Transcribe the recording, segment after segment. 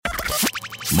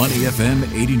Money FM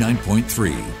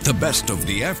 89.3, the best of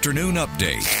the afternoon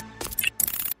update.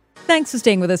 Thanks for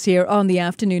staying with us here on the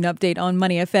afternoon update on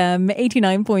Money FM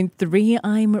 89.3.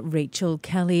 I'm Rachel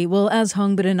Kelly. Well, as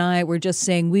Hongbin and I were just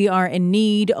saying, we are in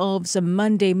need of some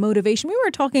Monday motivation. We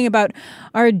were talking about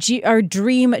our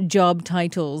dream job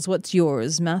titles. What's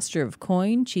yours? Master of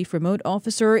Coin, Chief Remote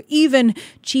Officer, or even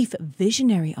Chief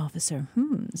Visionary Officer?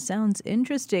 Sounds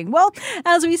interesting. Well,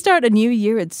 as we start a new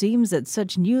year, it seems that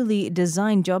such newly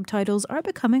designed job titles are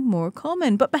becoming more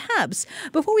common. But perhaps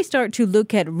before we start to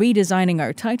look at redesigning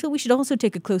our title, we should also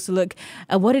take a closer look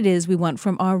at what it is we want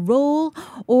from our role,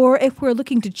 or if we're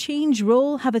looking to change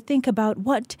role, have a think about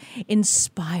what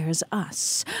inspires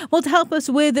us. Well, to help us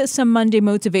with some Monday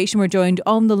motivation, we're joined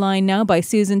on the line now by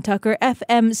Susan Tucker,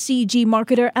 FMCG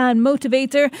marketer and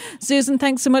motivator. Susan,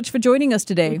 thanks so much for joining us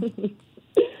today.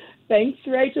 Thanks,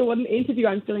 Rachel. What an interview.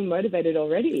 I'm feeling motivated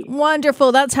already.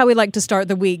 Wonderful. That's how we like to start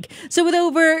the week. So with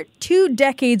over 2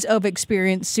 decades of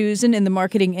experience, Susan, in the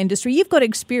marketing industry, you've got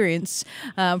experience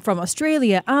from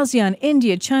Australia, ASEAN,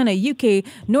 India, China, UK,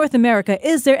 North America.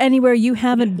 Is there anywhere you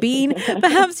haven't been?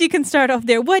 Perhaps you can start off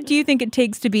there. What do you think it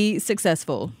takes to be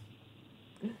successful?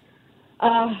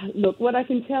 Look, what I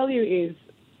can tell you is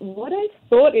what I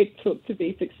thought it took to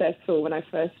be successful when I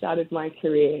first started my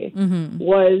career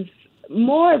was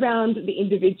more around the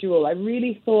individual. I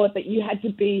really thought that you had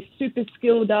to be super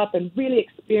skilled up and really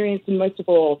experienced, and most of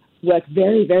all, work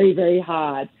very, very, very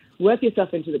hard. Work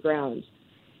yourself into the ground.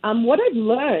 What I've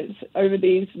learned over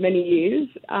these many years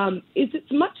is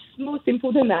it's much more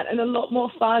simple than that and a lot more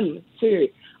fun too.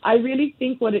 I really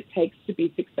think what it takes to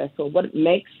be successful, what it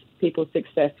makes people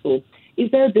successful, is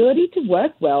their ability to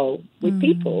work well with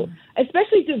people,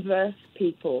 especially diverse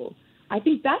people. I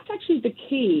think that's actually the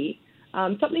key.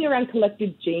 Something around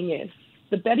collective genius.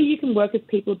 The better you can work with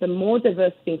people, the more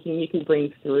diverse thinking you can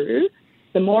bring through,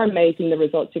 the more amazing the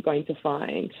results you're going to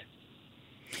find.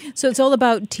 So it's all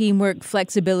about teamwork,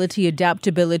 flexibility,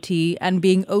 adaptability, and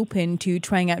being open to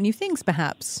trying out new things,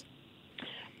 perhaps.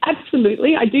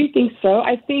 Absolutely. I do think so.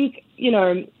 I think,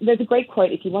 there's a great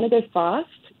quote: if you want to go fast,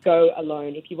 go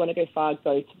alone. If you want to go far,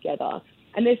 go together.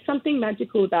 And there's something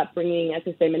magical about bringing, as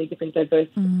I say, many different diverse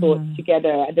thoughts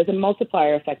together. There's a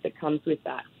multiplier effect that comes with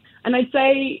that. And I'd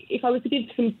say if I was to give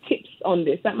some tips on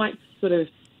this, that might sort of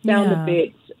sound a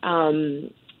bit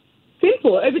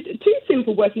simple, too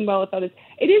simple, working well with others.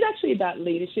 It is actually about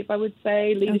leadership, I would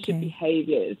say, leadership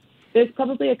behaviours. There's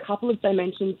probably a couple of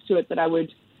dimensions to it that I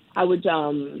would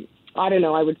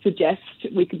suggest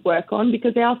we could work on,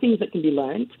 because there are things that can be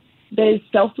learned. There's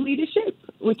self-leadership,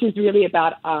 which is really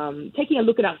about taking a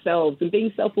look at ourselves and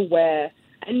being self-aware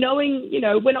and knowing,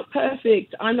 we're not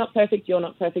perfect. I'm not perfect. You're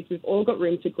not perfect. We've all got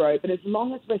room to grow. But as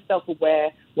long as we're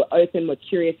self-aware, we're open, we're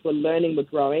curious, we're learning, we're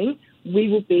growing, we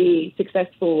will be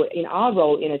successful in our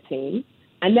role in a team.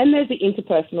 And then there's the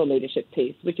interpersonal leadership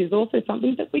piece, which is also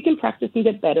something that we can practice and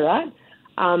get better at.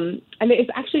 And it's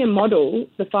actually a model,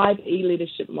 the 5E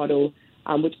leadership model,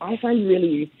 which I find really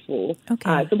useful.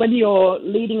 Okay. So whether you're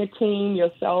leading a team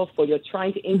yourself, or you're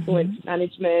trying to influence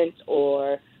management,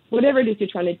 or whatever it is you're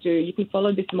trying to do, you can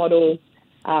follow this model.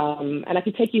 And I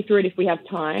can take you through it if we have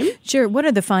time. Sure. What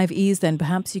are the 5 E's then?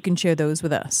 Perhaps you can share those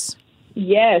with us.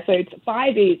 Yeah, so it's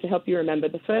 5 E's to help you remember.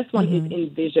 The first one is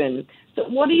envision. So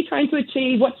what are you trying to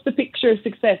achieve? What's the picture of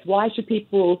success? Why should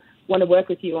people want to work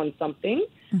with you on something?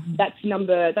 That's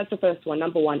the first one,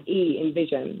 number 1, E,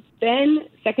 envision. Then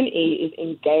second E is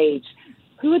engage.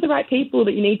 Who are the right people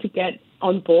that you need to get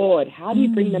on board? How do you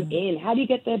bring them in? How do you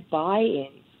get their buy-in?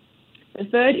 The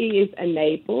third E is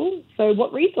enable. So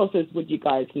what resources would you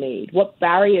guys need? What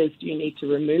barriers do you need to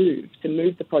remove to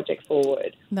move the project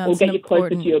forward or get you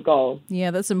closer to your goal?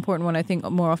 Yeah, that's an important one. I think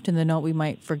more often than not we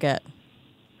might forget.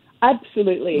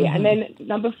 Absolutely. And then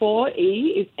number 4,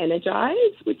 E, is energize,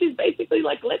 which is basically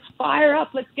like, let's fire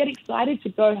up, let's get excited to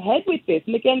go ahead with this.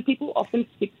 And again, people often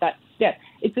skip that step.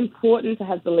 It's important to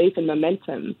have belief and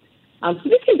momentum. So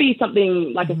this can be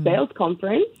something like a sales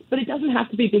conference, but it doesn't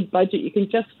have to be big budget. You can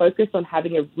just focus on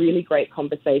having a really great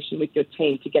conversation with your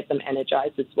team to get them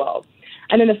energized as well.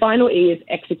 And then the final E is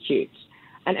execute.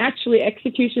 And actually,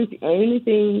 execution is the only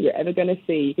thing you're ever going to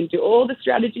see. You can do all the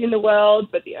strategy in the world,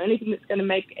 but the only thing that's going to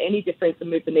make any difference and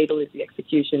move the needle is the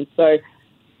execution. So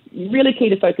really key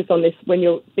to focus on this when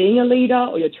you're being a leader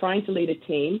or you're trying to lead a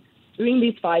team, doing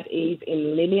these 5 E's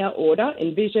in linear order: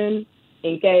 envision,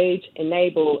 engage,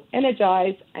 enable,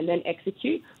 energize, and then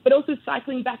execute, but also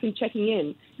cycling back and checking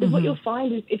in. Because what you'll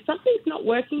find is if something's not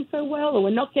working so well or we're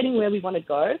not getting where we want to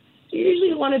go,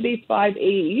 usually one of these 5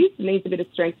 E's needs a bit of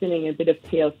strengthening, a bit of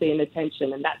TLC and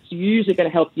attention, and that's usually going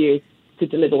to help you to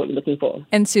deliver what you're looking for.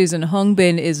 And Susan,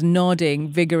 Hongbin is nodding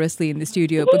vigorously in the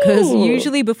studio because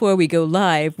usually before we go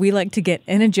live, we like to get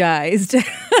energized.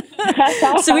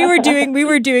 So we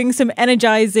were doing some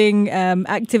energizing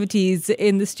activities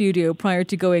in the studio prior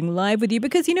to going live with you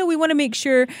because, you know, we want to make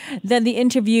sure that the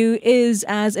interview is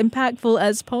as impactful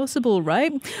as possible,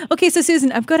 right? Okay, so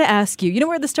Susan, I've got to ask you,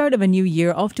 we're at the start of a new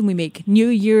year. Often we make New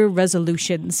Year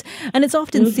resolutions, and it's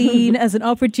often seen as an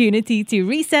opportunity to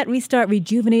reset, restart,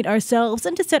 rejuvenate ourselves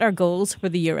and to set our goals for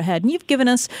the year ahead. And you've given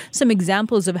us some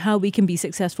examples of how we can be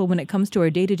successful when it comes to our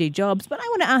day-to-day jobs. But I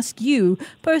want to ask you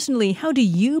personally, how do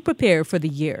you prepare for the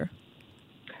year?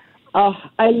 Oh,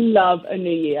 I love a new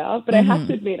year, but I have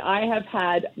to admit I have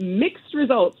had mixed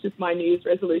results with my New Year's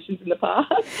resolutions in the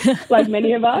past. Like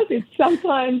many of us, it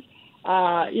sometimes,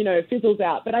 fizzles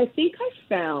out. But I think I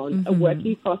found a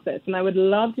working process, and I would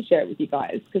love to share it with you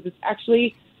guys because it's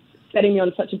actually setting me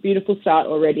on such a beautiful start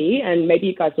already, and maybe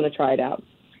you guys want to try it out.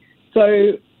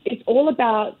 So it's all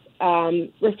about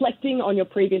reflecting on your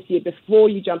previous year before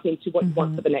you jump into what you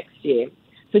want for the next year.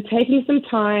 So taking some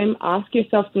time, ask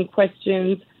yourself some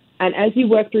questions, and as you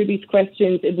work through these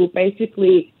questions, it will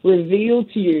basically reveal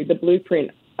to you the blueprint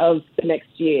of the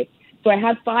next year. So I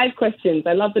have 5 questions.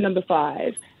 I love the number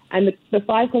 5. And the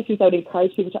 5 questions I would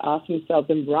encourage people to ask themselves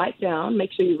and write down,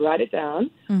 make sure you write it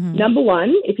down. Number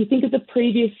 1, if you think of the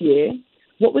previous year,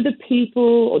 what were the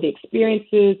people or the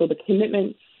experiences or the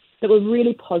commitments that were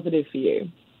really positive for you?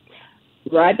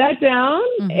 Write that down.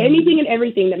 Anything and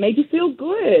everything that made you feel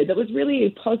good, that was really a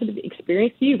positive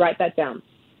experience for you, write that down.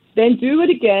 Then do it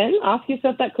again. Ask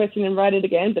yourself that question and write it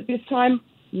again, but this time,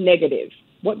 negative.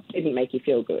 What didn't make you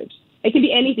feel good? It can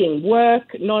be anything,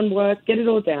 work, non-work, get it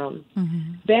all down.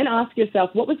 Then ask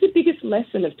yourself, what was the biggest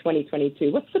lesson of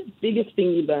 2022? What's the biggest thing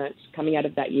you learnt coming out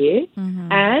of that year?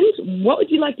 And what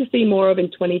would you like to see more of in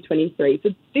 2023? So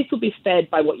this will be fed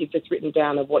by what you've just written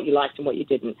down of what you liked and what you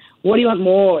didn't. What do you want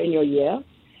more in your year?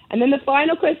 And then the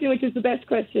final question, which is the best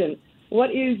question,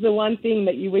 what is the one thing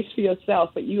that you wish for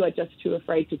yourself, but you are just too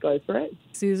afraid to go for it?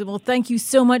 Susan, well, thank you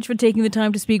so much for taking the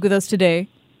time to speak with us today.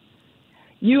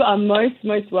 You are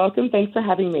most welcome. Thanks for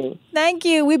having me. Thank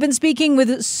you. We've been speaking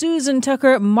with Susan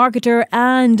Tucker, marketer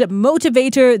and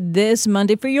motivator this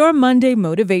Monday for your Monday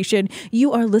motivation.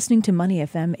 You are listening to Money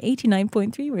FM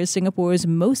 89.3. We're Singapore's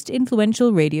most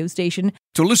influential radio station.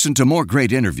 To listen to more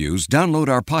great interviews, download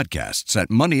our podcasts at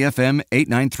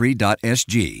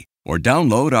moneyfm893.sg or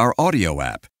download our audio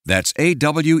app. That's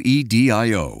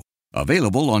AWEDIO.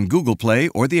 Available on Google Play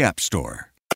or the App Store.